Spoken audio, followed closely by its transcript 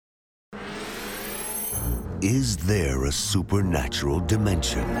Is there a supernatural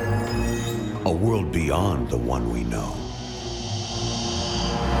dimension? A world beyond the one we know?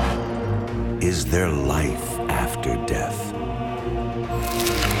 Is there life after death?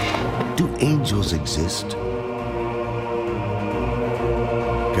 Do angels exist?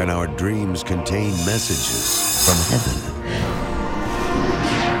 Can our dreams contain messages from heaven?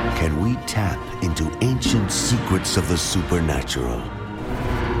 Can we tap into ancient secrets of the supernatural?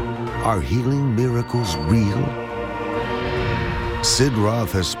 Are healing miracles real? Sid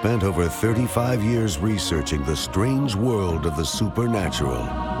Roth has spent over 35 years researching the strange world of the supernatural.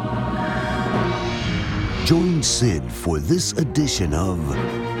 Join Sid for this edition of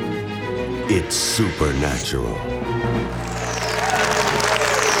It's Supernatural.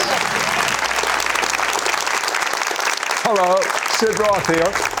 Hello, Sid Roth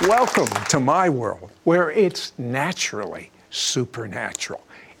here. Welcome to my world, where it's naturally supernatural.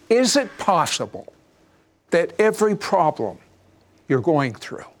 Is it possible that every problem you're going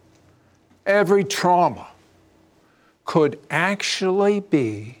through, every trauma, could actually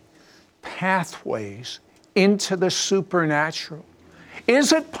be pathways into the supernatural?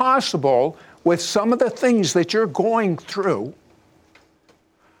 Is it possible with some of the things that you're going through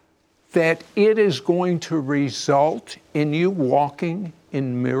that it is going to result in you walking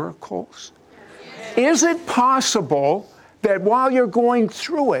in miracles? Is it possible that while you're going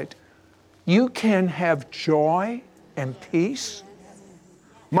through it, you can have joy and peace?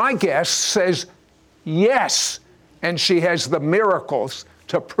 My guest says yes, and she has the miracles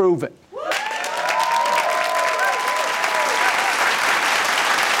to prove it.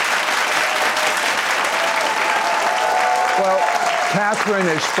 Well, Catherine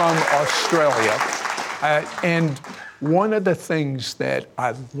is from Australia, and one of the things that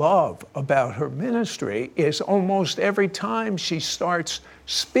I love about her ministry is almost every time she starts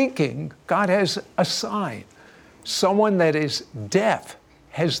speaking, God has a sign. Someone that is deaf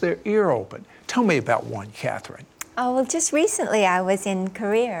has their ear open. Tell me about one, Catherine. Oh, well, just recently I was in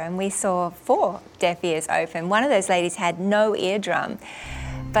Korea and we saw 4 deaf ears open. One of those ladies had no eardrum.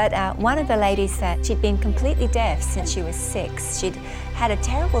 But one of the ladies said she'd been completely deaf since she was 6. She'd had a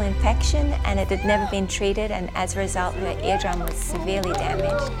terrible infection and it had never been treated, and as a result her eardrum was severely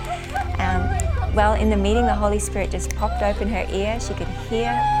damaged. Well, in the meeting the Holy Spirit just popped open her ear. She could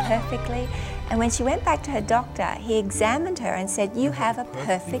hear perfectly. And when she went back to her doctor, he examined her and said, "You have a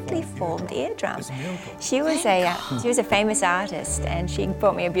perfectly formed eardrum." She was a famous artist, and she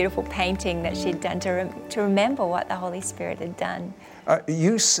brought me a beautiful painting that she'd done to remember what the Holy Spirit had done.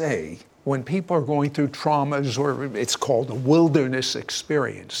 You say when people are going through traumas, or it's called a wilderness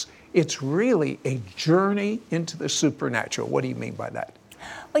experience, it's really a journey into the supernatural. What do you mean by that?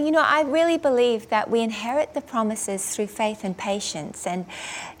 Well, you know, I really believe that we inherit the promises through faith and patience. And,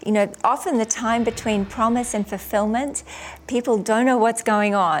 you know, often the time between promise and fulfillment, people don't know what's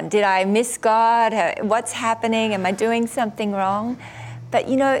going on. Did I miss God? What's happening? Am I doing something wrong? But,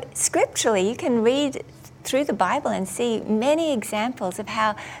 you know, scripturally, you can read through the Bible and see many examples of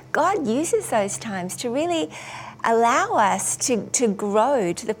how God uses those times to really allow us to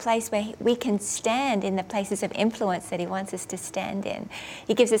grow to the place where we can stand in the places of influence that he wants us to stand in.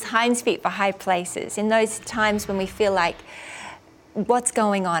 He gives us hinds feet for high places. In those times when we feel like, what's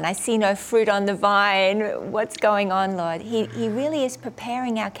going on? I see no fruit on the vine. What's going on, Lord? He really is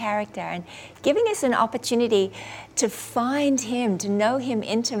preparing our character and giving us an opportunity to find him, to know him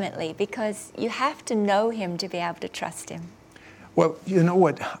intimately, because you have to know him to be able to trust him. Well, you know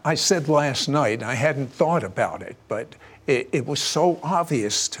what I said last night, I hadn't thought about it, but it was so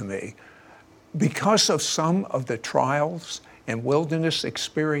obvious to me. Because of some of the trials and wilderness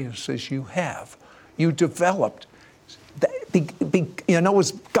experiences you have, you developed,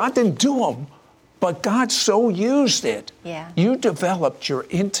 God didn't do them, but God so used it. Yeah. You developed your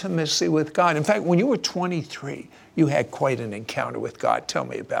intimacy with God. In fact, when you were 23, you had quite an encounter with God. Tell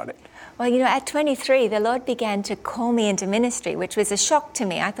me about it. Well, you know, at 23, the Lord began to call me into ministry, which was a shock to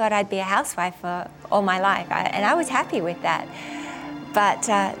me. I thought I'd be a housewife for all my life, and I was happy with that. But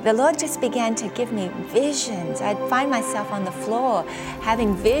the Lord just began to give me visions. I'd find myself on the floor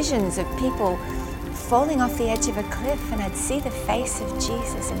having visions of people falling off the edge of a cliff, and I'd see the face of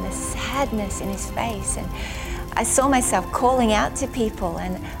Jesus and the sadness in his face. And I saw myself calling out to people,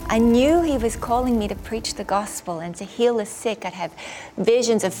 and I knew he was calling me to preach the gospel and to heal the sick. I'd have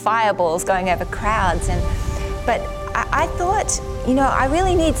visions of fireballs going over crowds. But I thought you know, I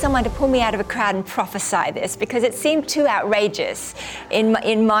really need someone to pull me out of a crowd and prophesy this, because it seemed too outrageous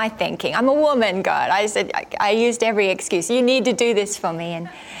in my thinking. I'm a woman, God. I said, I used every excuse. You need to do this for me. And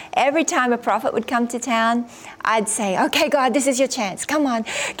every time a prophet would come to town, I'd say, okay, God, this is your chance. Come on,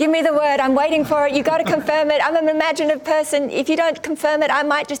 give me the word. I'm waiting for it. You got to confirm it. I'm an imaginative person. If you don't confirm it, I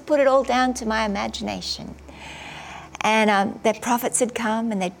might just put it all down to my imagination. And the prophets had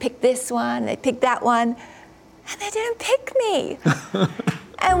come, and they'd pick this one, they'd pick that one, and they didn't pick me.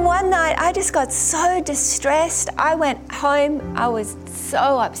 And one night, I just got so distressed. I went home. I was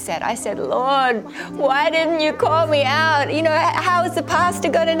so upset. I said, Lord, why didn't you call me out? You know, how is the pastor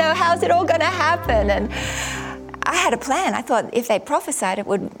going to know? How's it all going to happen? And I had a plan. I thought if they prophesied,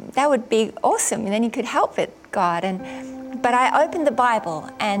 that would be awesome, and then you could help it, God. But I opened the Bible,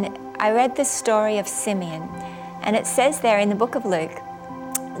 and I read the story of Simeon. And it says there in the book of Luke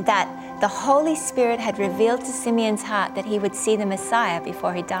that the Holy Spirit had revealed to Simeon's heart that he would see the Messiah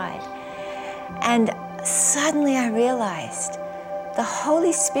before he died. And suddenly I realized the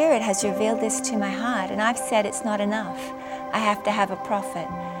Holy Spirit has revealed this to my heart, and I've said it's not enough. I have to have a prophet.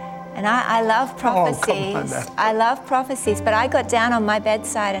 And I love prophecies. I love prophecies, but I got down on my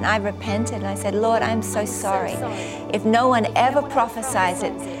bedside and I repented and I said, Lord, I'm so sorry. If no one ever prophesies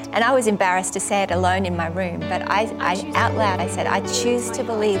it, and I was embarrassed to say it alone in my room, but I out loud, I said, I choose to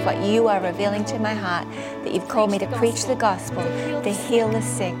believe what you are revealing to my heart, that you've called me to preach the gospel, to heal the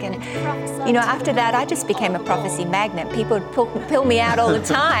sick. And, you know, after that, I just became a prophecy magnet. People would pull me out all the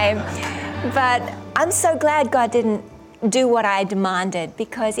time. But I'm so glad God didn't do what I demanded,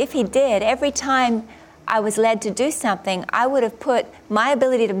 because if he did, every time I was led to do something, I would have put my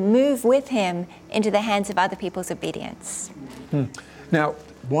ability to move with him into the hands of other people's obedience. Now,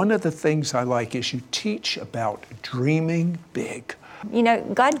 one of the things I like is you teach about dreaming big. You know,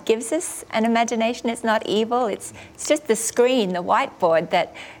 God gives us an imagination. It's not evil. It's just the screen, the whiteboard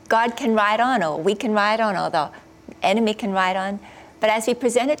that God can write on, or we can write on, or the enemy can write on. But as we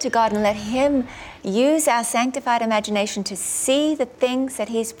present it to God and let him use our sanctified imagination to see the things that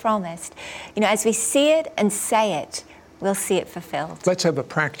he's promised, you know, as we see it and say it, we'll see it fulfilled. Let's have a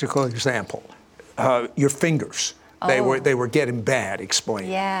practical example. Your fingers, they were getting bad.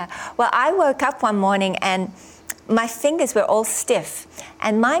 Explain. Yeah. Well, I woke up one morning and my fingers were all stiff.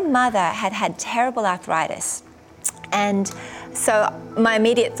 And my mother had had terrible arthritis. And so my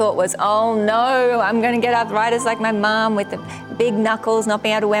immediate thought was, oh no, I'm going to get arthritis like my mom with the big knuckles, not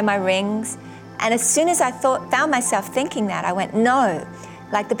being able to wear my rings. And as soon as I found myself thinking that, I went, no.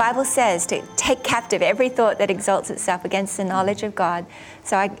 Like the Bible says, to take captive every thought that exalts itself against the knowledge of God.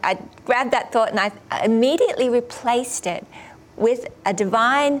 So I grabbed that thought and I immediately replaced it with a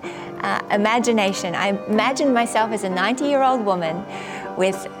divine imagination. I imagined myself as a 90-year-old woman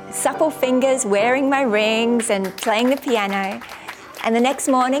with supple fingers, wearing my rings and playing the piano. And the next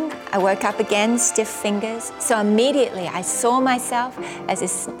morning, I woke up again, stiff fingers. So immediately I saw myself as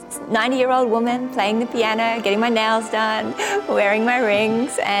this 90-year-old woman playing the piano, getting my nails done, wearing my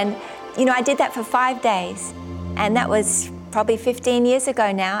rings. And, you know, I did that for 5 days. And that was probably 15 years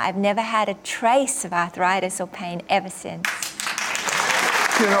ago now. I've never had a trace of arthritis or pain ever since.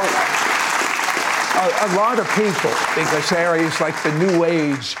 You know, a lot of people, because areas like the New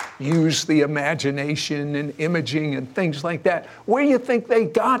Age use the imagination and imaging and things like that. Where do you think they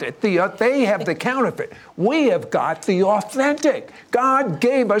got it? They have the counterfeit. We have got the authentic. God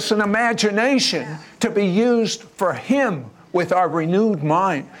gave us an imagination to be used for him with our renewed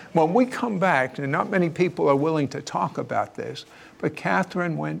mind. When we come back, and not many people are willing to talk about this, but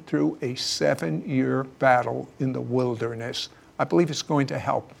Catherine went through a 7-year battle in the wilderness. I believe it's going to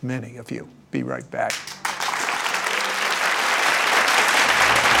help many of you. Be right back.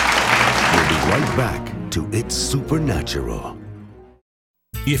 We'll be right back to It's Supernatural.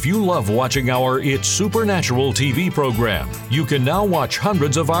 If you love watching our It's Supernatural TV program, you can now watch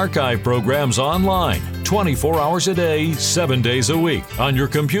hundreds of archive programs online, 24 hours a day, 7 days a week, on your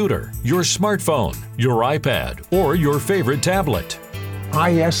computer, your smartphone, your iPad, or your favorite tablet.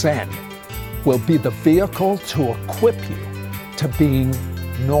 ISN will be the vehicle to equip you to being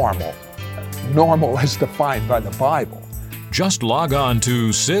normal. Normal as defined by the Bible. Just log on to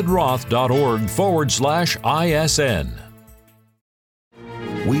sidroth.org/ISN.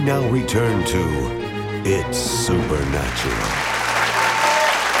 We now return to It's Supernatural.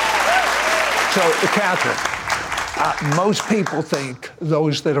 So, Catherine, most people think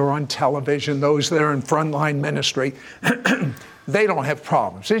those that are on television, those that are in frontline ministry, they don't have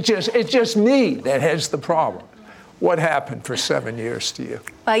problems. It's just me that has the problem. What happened for 7 years to you?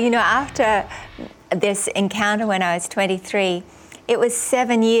 Well, you know, after this encounter when I was 23, it was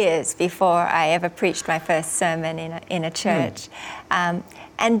 7 years before I ever preached my first sermon in a church.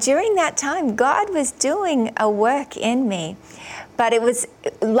 And during that time, God was doing a work in me. But it was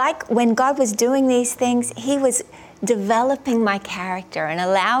like when God was doing these things, He was developing my character and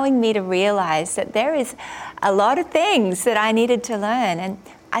allowing me to realize that there is a lot of things that I needed to learn. And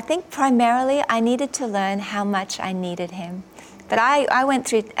I think primarily I needed to learn how much I needed Him. But I went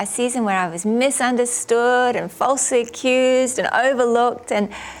through a season where I was misunderstood and falsely accused and overlooked.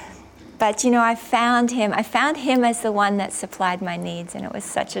 But you know, I found Him as the one that supplied my needs, and it was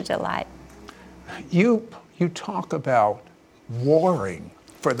such a delight. You talk about warring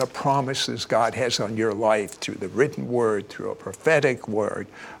for the promises God has on your life through the written word, through a prophetic word.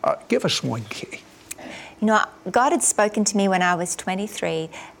 Give us one key. You know, God had spoken to me when I was 23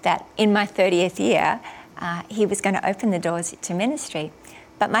 that in my 30th year, He was going to open the doors to ministry.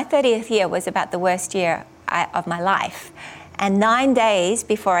 But my 30th year was about the worst year of my life. And 9 days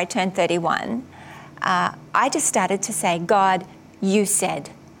before I turned 31, I just started to say, God, you said.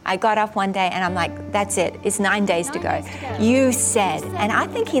 I got up one day and I'm like, that's it. It's 9 days to go. You said. And I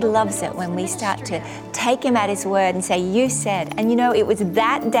think He loves it when we start to take Him at His word and say, you said. And you know, it was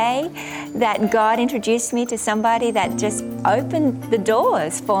that day that God introduced me to somebody that just opened the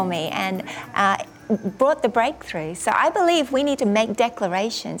doors for me and brought the breakthrough. So I believe we need to make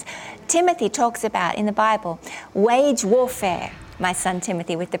declarations. Timothy talks about in the Bible, wage warfare, my son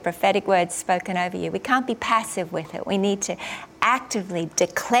Timothy, with the prophetic words spoken over you. We can't be passive with it. We need to actively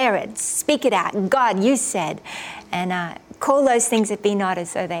declare it, speak it out. God, you said, and call those things that be not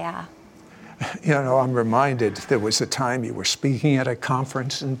as though they are. You know, I'm reminded there was a time you were speaking at a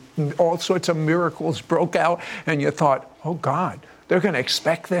conference and all sorts of miracles broke out, and you thought, oh God, they're going to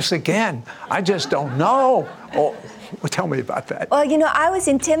expect this again. I just don't know. Oh, well, tell me about that. Well, you know, I was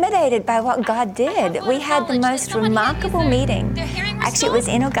intimidated by what God did. We had the most remarkable meeting. Actually, it was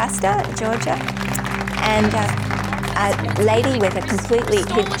in Augusta, Georgia. And a lady with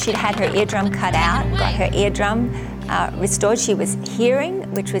a she'd had her eardrum cut out, got her eardrum restored. She was hearing,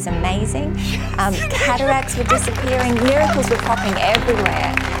 which was amazing. Cataracts were disappearing. Miracles were popping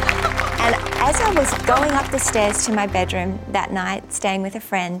everywhere. And as I was going up the stairs to my bedroom that night, staying with a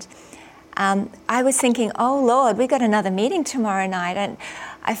friend, I was thinking, oh Lord, we got another meeting tomorrow night. And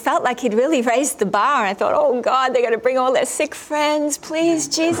I felt like He'd really raised the bar. I thought, oh God, they're going to bring all their sick friends. Please,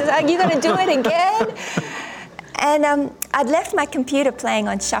 Jesus, are you going to do it again? And I'd left my computer playing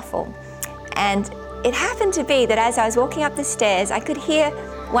on shuffle. And it happened to be that as I was walking up the stairs, I could hear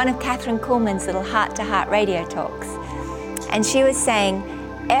one of Catherine Kuhlman's little heart-to-heart radio talks. And she was saying,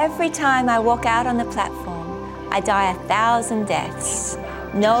 every time I walk out on the platform, I die 1,000 deaths,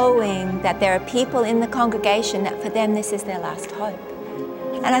 knowing that there are people in the congregation that for them this is their last hope.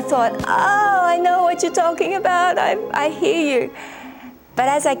 And I thought, oh, I know what you're talking about. I hear you. But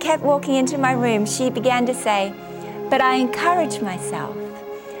as I kept walking into my room, she began to say, but I encourage myself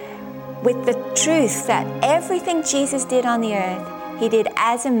with the truth that everything Jesus did on the earth, He did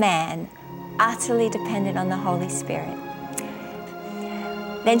as a man, utterly dependent on the Holy Spirit.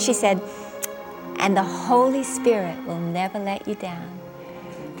 Then she said, and the Holy Spirit will never let you down.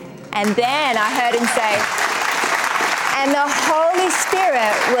 And then I heard Him say, and the Holy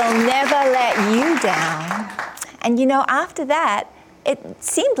Spirit will never let you down. And you know, after that, it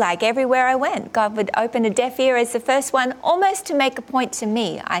seemed like everywhere I went, God would open a deaf ear as the first one, almost to make a point to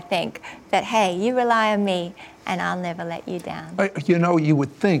me, I think, that, hey, you rely on me and I'll never let you down. You know, you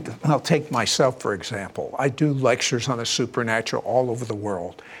would think, I'll take myself, for example. I do lectures on the supernatural all over the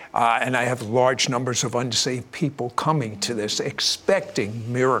world. And I have large numbers of unsaved people coming to this,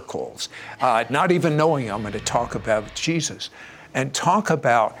 expecting miracles, not even knowing I'm going to talk about Jesus. And talk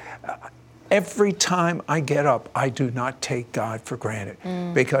about every time I get up, I do not take God for granted.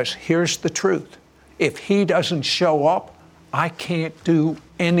 Because here's the truth. If He doesn't show up, I can't do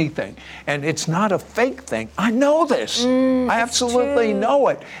anything. And it's not a fake thing. I know this. I absolutely know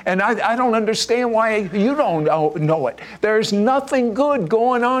it. And I don't understand why you don't know it. There's nothing good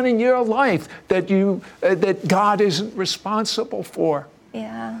going on in your life that that God isn't responsible for.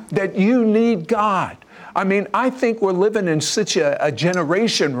 Yeah. That you need God. I mean, I think we're living in such a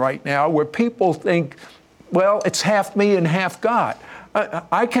generation right now where people think, well, it's half me and half God.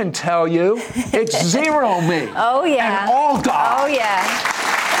 I can tell you, it's zero me. Oh, yeah. And all God. Oh, yeah.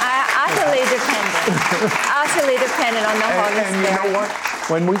 Utterly dependent. Utterly dependent on the Holy Spirit. And you know what?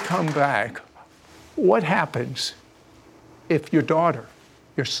 When we come back, what happens if your daughter,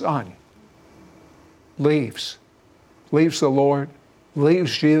 your son, leaves the Lord,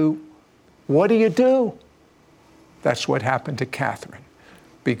 leaves you? What do you do? That's what happened to Catherine,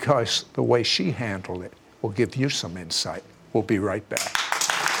 because the way she handled it will give you some insight. We'll be right back.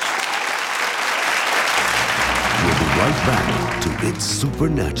 We'll be right back to It's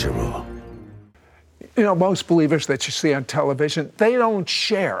Supernatural. You know, most believers that you see on television, they don't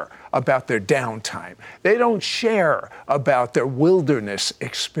share about their downtime. They don't share about their wilderness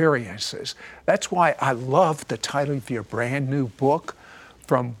experiences. That's why I love the title of your brand new book,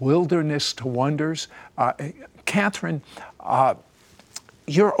 From Wilderness to Wonders. Catherine,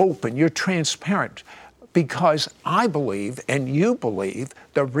 you're open, you're transparent, because I believe, and you believe,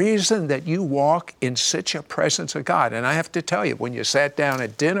 the reason that you walk in such a presence of God, and I have to tell you, when you sat down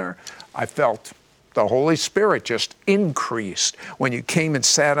at dinner, I felt the Holy Spirit just increased. When you came and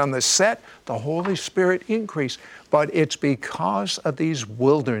sat on the set, the Holy Spirit increased. But it's because of these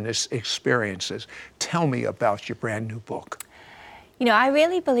wilderness experiences. Tell me about your brand new book. You know, I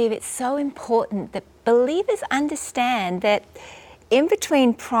really believe it's so important that believers understand that in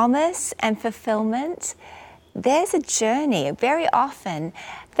between promise and fulfillment, there's a journey very often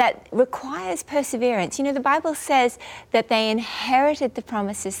that requires perseverance. You know, the Bible says that they inherited the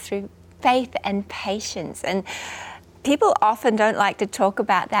promises through faith and patience. And people often don't like to talk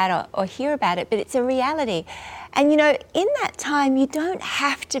about that or hear about it, but it's a reality. And you know, in that time, you don't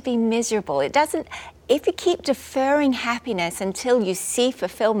have to be miserable. If you keep deferring happiness until you see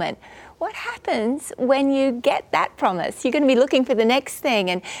fulfillment, what happens when you get that promise? You're going to be looking for the next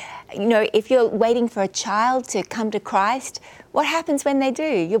thing. And you know, if you're waiting for a child to come to Christ, what happens when they do?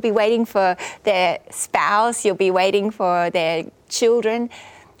 You'll be waiting for their spouse, you'll be waiting for their children.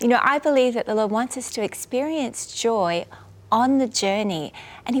 You know, I believe that the Lord wants us to experience joy on the journey.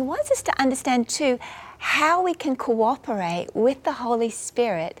 And He wants us to understand too how we can cooperate with the Holy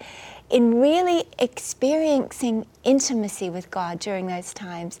Spirit in really experiencing intimacy with God during those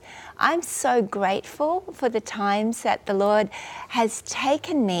times. I'm so grateful for the times that the Lord has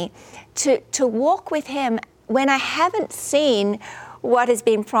taken me to walk with Him when I haven't seen what has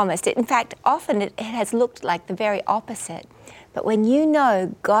been promised. In fact, often it has looked like the very opposite. But when you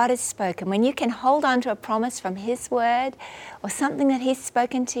know God has spoken, when you can hold on to a promise from His word or something that He's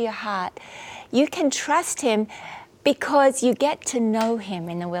spoken to your heart, you can trust Him because you get to know Him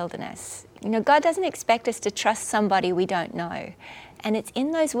in the wilderness. You know, God doesn't expect us to trust somebody we don't know. And it's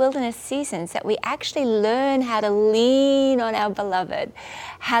in those wilderness seasons that we actually learn how to lean on our beloved,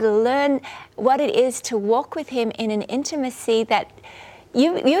 how to learn what it is to walk with Him in an intimacy that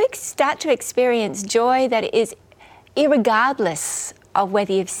you start to experience joy that is irregardless of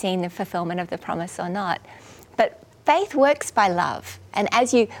whether you've seen the fulfillment of the promise or not. But faith works by love. And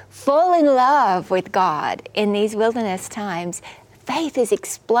as you fall in love with God in these wilderness times, faith is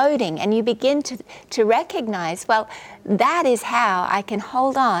exploding and you begin to recognize, well, that is how I can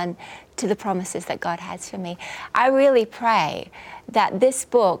hold on to the promises that God has for me. I really pray that this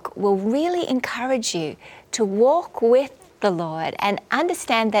book will really encourage you to walk with the Lord and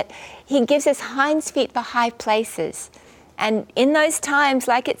understand that He gives us hinds feet for high places. And in those times,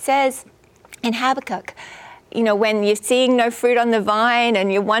 like it says in Habakkuk, you know, when you're seeing no fruit on the vine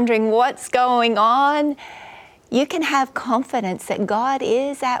and you're wondering what's going on, you can have confidence that God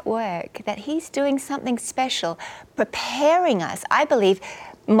is at work, that He's doing something special, preparing us, I believe,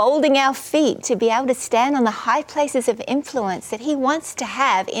 molding our feet to be able to stand on the high places of influence that He wants to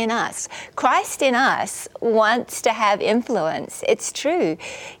have in us. Christ in us wants to have influence. It's true.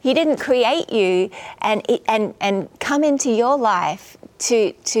 He didn't create you and come into your life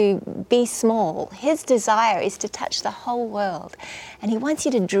to be small. His desire is to touch the whole world. And He wants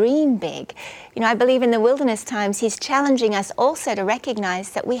you to dream big. You know, I believe in the wilderness times, He's challenging us also to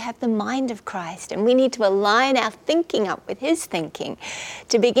recognize that we have the mind of Christ and we need to align our thinking up with His thinking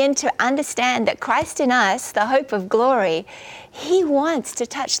to begin to understand that Christ in us, the hope of glory, He wants to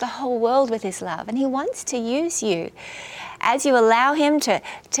touch the whole world with His love and He wants to use you. As you allow Him to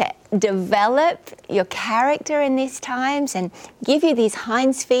develop your character in these times and give you these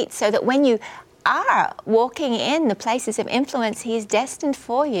hinds feet so that when you are walking in the places of influence He's destined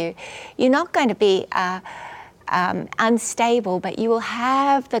for you, you're not going to be unstable, but you will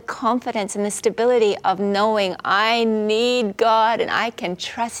have the confidence and the stability of knowing I need God and I can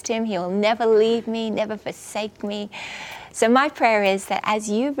trust Him. He'll never leave me, never forsake me. So my prayer is that as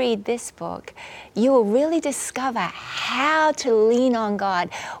you read this book, you will really discover how to lean on God,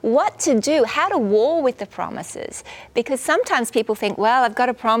 what to do, how to war with the promises. Because sometimes people think, well, I've got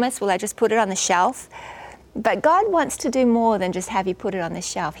a promise, will I just put it on the shelf? But God wants to do more than just have you put it on the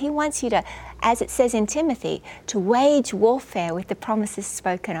shelf. He wants you to, as it says in Timothy, to wage warfare with the promises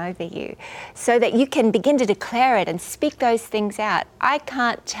spoken over you so that you can begin to declare it and speak those things out. I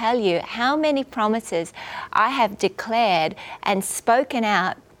can't tell you how many promises I have declared and spoken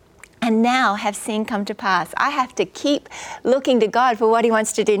out and now have seen come to pass. I have to keep looking to God for what he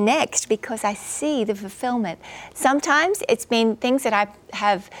wants to do next because I see the fulfillment. Sometimes it's been things that I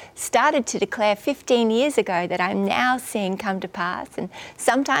have started to declare 15 years ago that I'm now seeing come to pass, and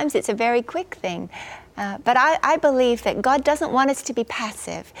sometimes it's a very quick thing. But I believe that God doesn't want us to be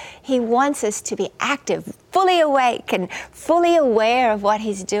passive. He wants us to be active, fully awake and fully aware of what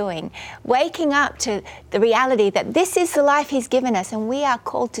he's doing, waking up to the reality that this is the life he's given us and we are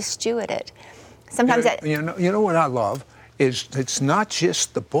called to steward it. Sometimes you know what I love is it's not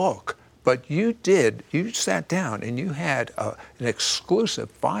just the book, but you sat down and you had an exclusive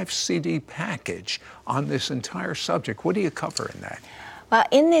 5 CD package on this entire subject. What do you cover in that? Well,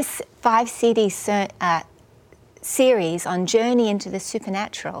 in this 5 CD series on Journey into the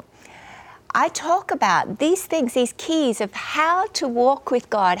Supernatural, I talk about these things, these keys of how to walk with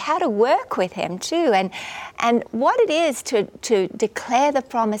God, how to work with him too, and what it is to declare the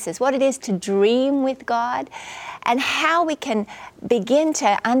promises, what it is to dream with God, and how we can begin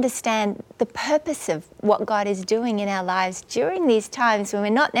to understand the purpose of what God is doing in our lives during these times when we're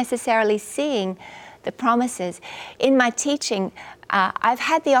not necessarily seeing the promises. In my teaching, I've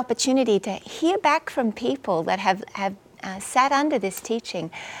had the opportunity to hear back from people that have sat under this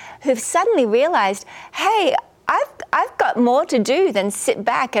teaching who've suddenly realized, hey, I've got more to do than sit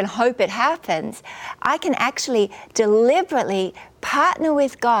back and hope it happens. I can actually deliberately partner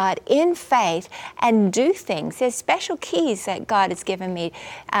with God in faith and do things. There's special keys that God has given me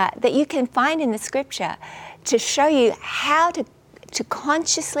that you can find in the scripture to show you how to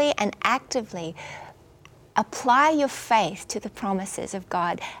consciously and actively apply your faith to the promises of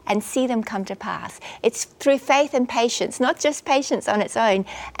God and see them come to pass. It's through faith and patience, not just patience on its own.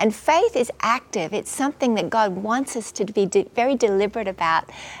 And faith is active. It's something that God wants us to be very deliberate about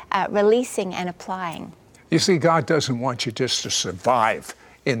releasing and applying. You see, God doesn't want you just to survive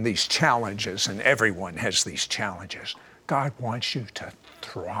in these challenges, and everyone has these challenges. God wants you to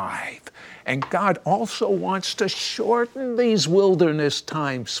thrive. And God also wants to shorten these wilderness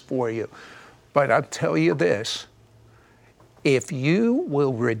times for you. But I'll tell you this, if you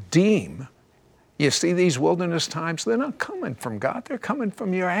will redeem, you see these wilderness times, they're not coming from God, they're coming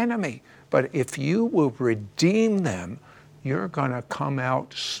from your enemy. But if you will redeem them, you're gonna come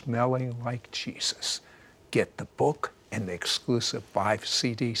out smelling like Jesus. Get the book and the exclusive 5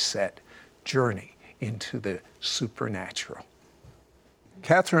 CD set, Journey into the Supernatural.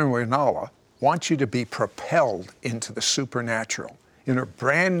 Catherine Ranalla wants you to be propelled into the supernatural. In her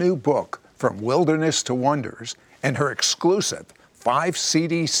brand new book, From Wilderness to Wonders, and her exclusive 5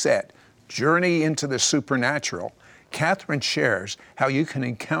 CD set, Journey into the Supernatural, Catherine shares how you can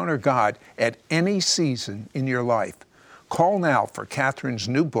encounter God at any season in your life. Call now for Catherine's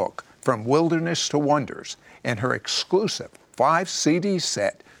new book, From Wilderness to Wonders, and her exclusive 5 CD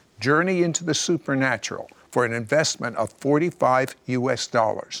set, Journey into the Supernatural, for an investment of $45 US.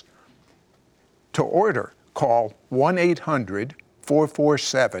 To order, call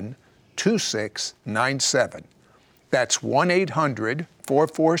 1-800-447-2697. That's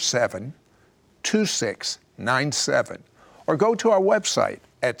 1-800-447-2697. Or go to our website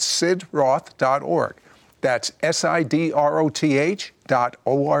at sidroth.org. That's SIDROTH.org.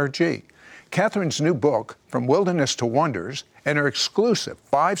 Catherine's new book, From Wilderness to Wonders, and her exclusive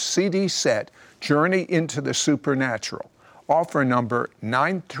 5 CD set, Journey into the Supernatural. Offer number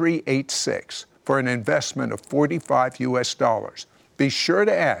 9386 for an investment of $45 US. Be sure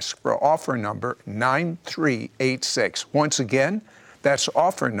to ask for offer number 9386. Once again, that's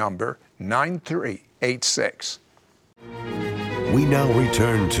offer number 9386. We now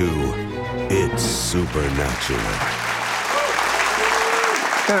return to It's Supernatural.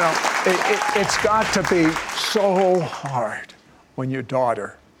 You know, it's got to be so hard when your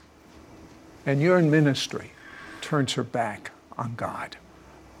daughter, and you're in ministry, turns her back on God.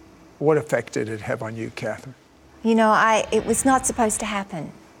 What effect did it have on you, Catherine? You know, it was not supposed to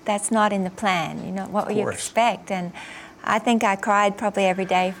happen. That's not in the plan. You know, what would you expect? And I think I cried probably every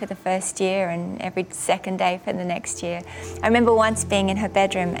day for the first year and every second day for the next year. I remember once being in her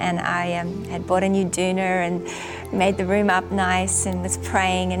bedroom and I had bought a new doona and made the room up nice and was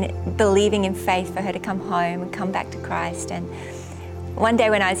praying and believing in faith for her to come home and come back to Christ. And one day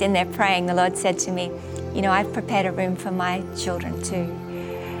when I was in there praying, the Lord said to me, you know, I've prepared a room for my children too.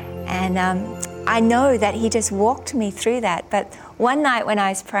 And I know that he just walked me through that. But one night when I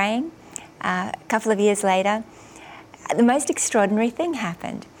was praying, a couple of years later, the most extraordinary thing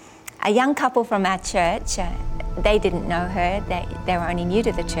happened. A young couple from our church, they didn't know her, they were only new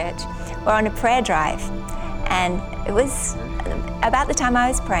to the church, were on a prayer drive. And it was about the time I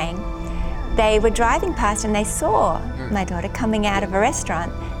was praying. They were driving past and they saw my daughter coming out of a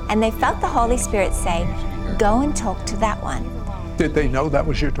restaurant, and they felt the Holy Spirit say, go and talk to that one. Did they know that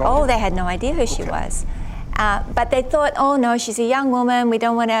was your daughter? Oh, they had no idea who she was. But they thought, oh no, she's a young woman, we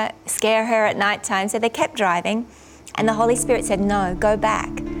don't want to scare her at nighttime. So they kept driving, and the Holy Spirit said, no, go back.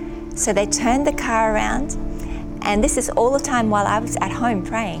 So they turned the car around, and this is all the time while I was at home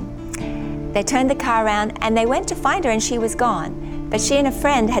praying. They turned the car around, and they went to find her, and she was gone. But she and a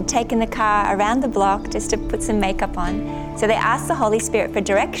friend had taken the car around the block just to put some makeup on. So they asked the Holy Spirit for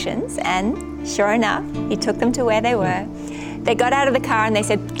directions, and sure enough, He took them to where they were. They got out of the car and they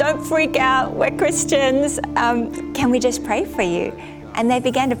said, don't freak out, we're Christians. Can we just pray for you? And they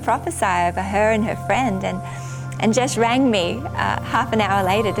began to prophesy over her and her friend, and just rang me half an hour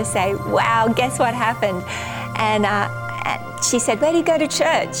later to say, wow, guess what happened? And she said, where do you go to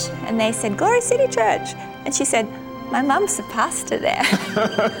church? And they said, Glory City Church. And she said, my mum's the pastor there.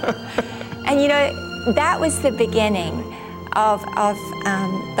 And you know, that was the beginning of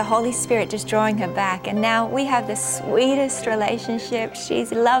the Holy Spirit just drawing her back. And now we have the sweetest relationship. She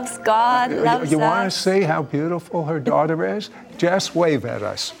loves God, loves us. You want to see how beautiful her daughter is? Just wave at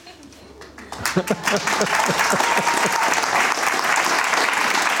us.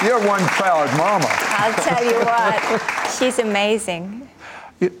 You're one proud mama. I'll tell you what, she's amazing.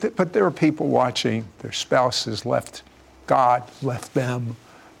 But there are people watching, their spouses left God, left them,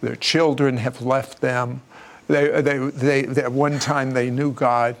 their children have left them. They at one time they knew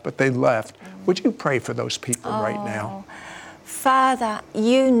God, but they left. Would you pray for those people right now? Father,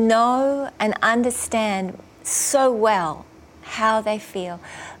 you know and understand so well how they feel.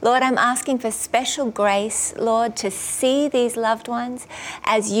 Lord, I'm asking for special grace, Lord, to see these loved ones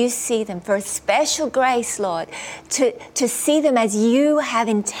as you see them, for special grace, Lord, to see them as you have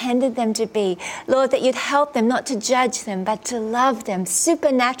intended them to be. Lord, that you'd help them not to judge them, but to love them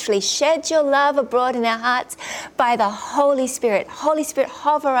supernaturally. Shed your love abroad in their hearts by the Holy Spirit. Holy Spirit,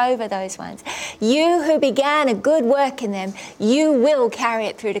 hover over those ones. You who began a good work in them, you will carry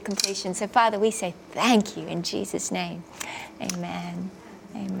it through to completion. So, Father, we say thank you in Jesus' name. Amen.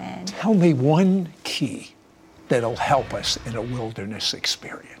 Amen. Tell me one key that'll help us in a wilderness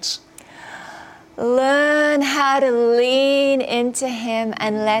experience. Learn how to lean into Him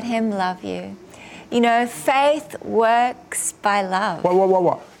and let Him love you. You know, faith works by love.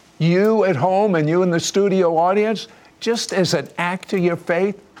 Whoa. You at home and you in the studio audience, just as an act of your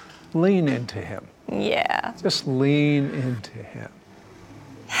faith, lean into Him. Yeah. Just lean into Him.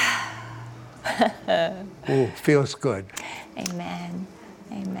 Ooh, feels good. Amen.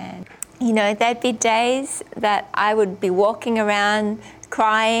 Amen. You know, there'd be days that I would be walking around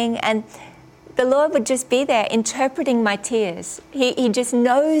crying, and the Lord would just be there interpreting my tears. He just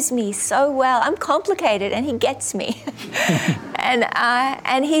knows me so well. I'm complicated, and He gets me.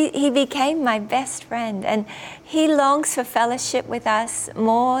 and he became my best friend, and He longs for fellowship with us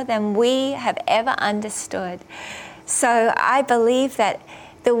more than we have ever understood. So I believe that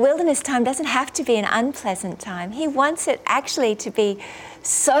the wilderness time doesn't have to be an unpleasant time. He wants it actually to be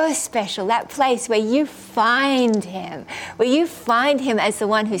so special, that place where you find Him, where you find Him as the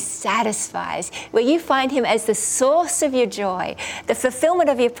one who satisfies, where you find Him as the source of your joy. The fulfillment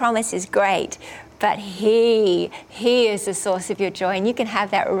of your promise is great, but He is the source of your joy, and you can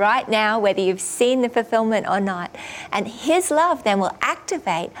have that right now, whether you've seen the fulfillment or not. And His love then will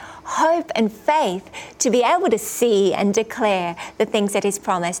activate hope and faith to be able to see and declare the things that He's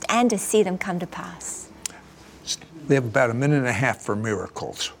promised and to see them come to pass. We have about a minute and a half for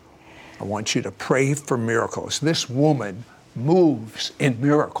miracles. I want you to pray for miracles. This woman moves in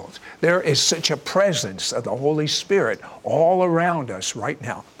miracles. There is such a presence of the Holy Spirit all around us right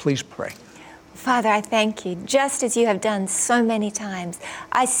now. Please pray. Father, I thank you, just as you have done so many times.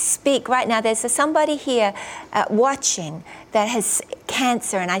 I speak right now. There's somebody here watching that has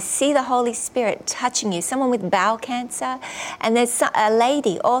cancer, and I see the Holy Spirit touching you, someone with bowel cancer, and there's a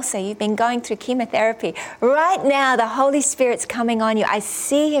lady also, you've been going through chemotherapy. Right now, the Holy Spirit's coming on you. I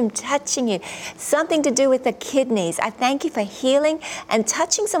see Him touching you, something to do with the kidneys. I thank you for healing and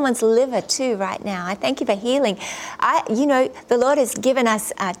touching someone's liver too right now. I thank you for healing. You know, the Lord has given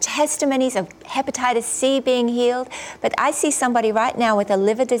us testimonies of hepatitis C being healed, but I see somebody right now with a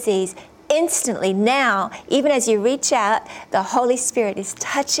liver disease. Instantly now, even as you reach out, the Holy Spirit is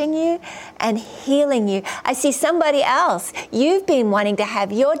touching you and healing you. I see somebody else. You've been wanting to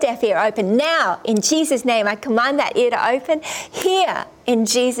have your deaf ear open. Now, in Jesus' name, I command that ear to open. Here, in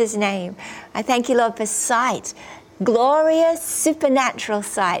Jesus' name. I thank you, Lord, for sight. glorious supernatural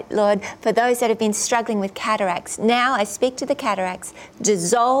sight, Lord, for those that have been struggling with cataracts. Now I speak to the cataracts.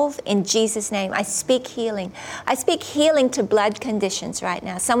 Dissolve in Jesus' name. I speak healing. I speak healing to blood conditions right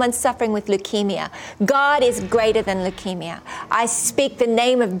now. Someone's suffering with leukemia. God is greater than leukemia. I speak the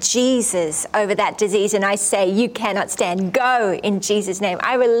name of Jesus over that disease, and I say, you cannot stand. Go in Jesus' name.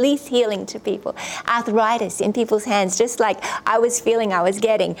 I release healing to people. Arthritis in people's hands, just like I was feeling I was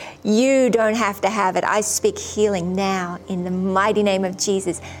getting. You don't have to have it. I speak healing now in the mighty name of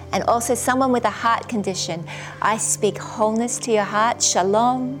Jesus. And also someone with a heart condition, I speak wholeness to your heart.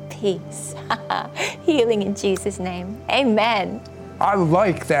 Shalom, peace. Healing in Jesus' name. Amen. I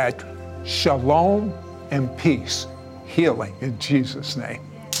like that. Shalom and peace. Healing in Jesus' name.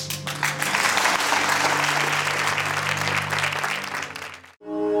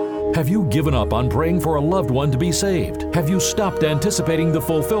 Have you given up on praying for a loved one to be saved? Have you stopped anticipating the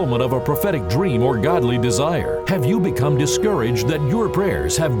fulfillment of a prophetic dream or godly desire? Have you become discouraged that your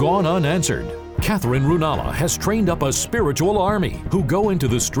prayers have gone unanswered? Catherine Runala has trained up a spiritual army who go into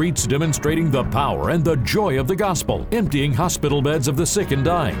the streets demonstrating the power and the joy of the gospel, emptying hospital beds of the sick and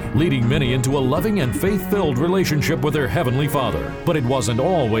dying, leading many into a loving and faith-filled relationship with their Heavenly Father. But it wasn't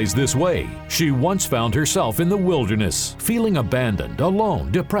always this way. She once found herself in the wilderness, feeling abandoned,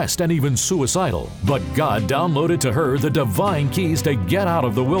 alone, depressed, and even suicidal. But God downloaded to her the divine keys to get out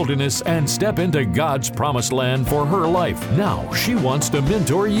of the wilderness and step into God's promised land for her life. Now she wants to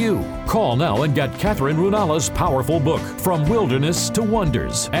mentor you. Call now and get Catherine Runala's powerful book, From Wilderness to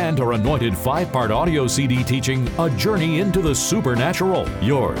Wonders, and her anointed 5-part audio CD teaching, A Journey into the Supernatural.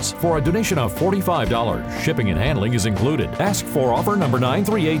 Yours for a donation of $45. Shipping and handling is included. Ask for offer number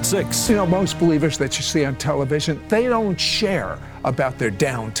 9386. You know, most believers that you see on television, they don't share about their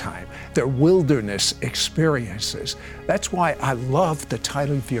downtime, their wilderness experiences. That's why I love the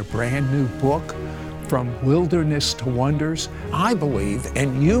title of your brand new book, From Wilderness to Wonders. I believe,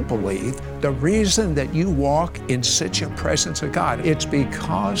 and you believe, the reason that you walk in such a presence of God, it's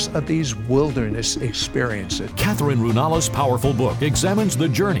because of these wilderness experiences. Catherine Runala's powerful book examines the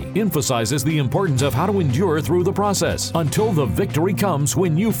journey, emphasizes the importance of how to endure through the process until the victory comes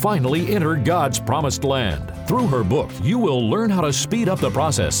when you finally enter God's promised land. Through her book, you will learn how to speed up the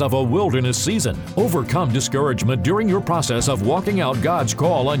process of a wilderness season, overcome discouragement during your process of walking out God's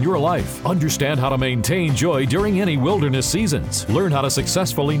call on your life, understand how to maintain joy during any wilderness seasons, learn how to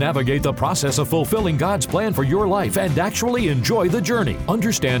successfully navigate the process of fulfilling God's plan for your life and actually enjoy the journey.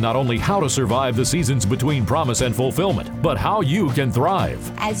 Understand not only how to survive the seasons between promise and fulfillment, but how you can thrive.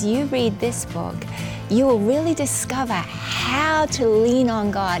 As you read this book, you will really discover how to lean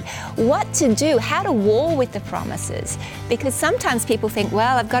on God, what to do, how to war with the promises. Because sometimes people think,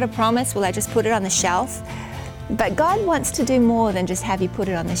 well, I've got a promise, will I just put it on the shelf? But God wants to do more than just have you put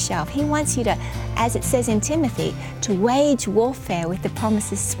it on the shelf. He wants you to, as it says in Timothy, to wage warfare with the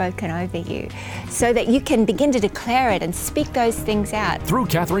promises spoken over you so that you can begin to declare it and speak those things out. Through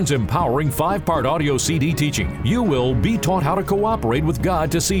Catherine's empowering 5-part audio CD teaching, you will be taught how to cooperate with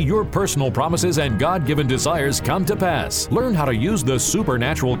God to see your personal promises and God-given desires come to pass. Learn how to use the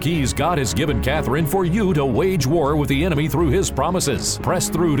supernatural keys God has given Catherine for you to wage war with the enemy through His promises. Press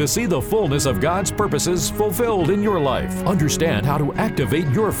through to see the fullness of God's purposes fulfilled in your life. Understand how to activate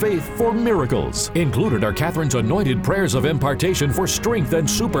your faith for miracles. Included are Catherine's anointed prayers of impartation for strength and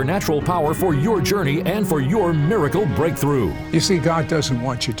supernatural power for your journey and for your miracle breakthrough. You see, God doesn't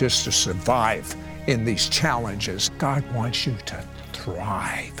want you just to survive in these challenges. God wants you to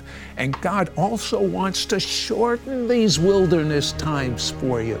thrive. And God also wants to shorten these wilderness times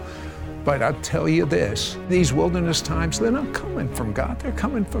for you. But I'll tell you this, these wilderness times, they're not coming from God, they're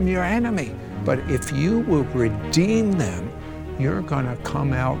coming from your enemy. But if you will redeem them, you're gonna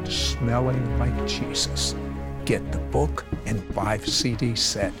come out smelling like Jesus. Get the book and 5 CD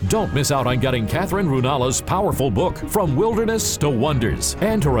set. Don't miss out on getting Catherine Runala's powerful book, From Wilderness to Wonders,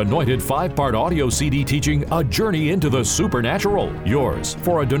 and her anointed 5-part audio CD teaching, A Journey into the Supernatural. Yours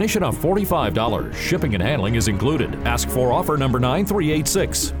for a donation of $45. Shipping and handling is included. Ask for offer number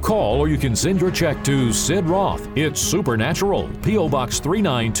 9386. Call or you can send your check to Sid Roth. It's Supernatural. P.O. Box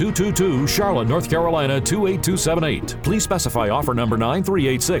 39222, Charlotte, North Carolina 28278. Please specify offer number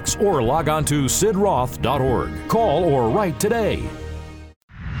 9386 or log on to sidroth.org. Call or write today.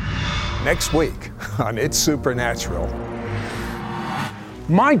 Next week on It's Supernatural,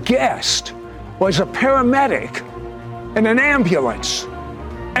 my guest was a paramedic in an ambulance.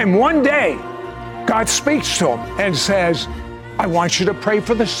 And one day, God speaks to him and says, I want you to pray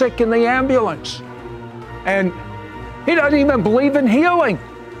for the sick in the ambulance. And he doesn't even believe in healing,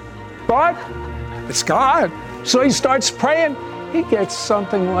 but it's God. So he starts praying. He gets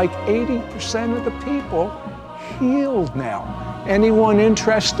something like 80% of the people healed now. Anyone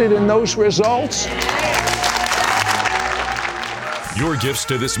interested in those results? Your gifts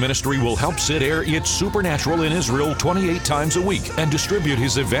to this ministry will help Sid air It's Supernatural in Israel 28 times a week and distribute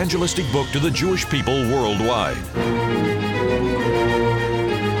his evangelistic book to the Jewish people worldwide.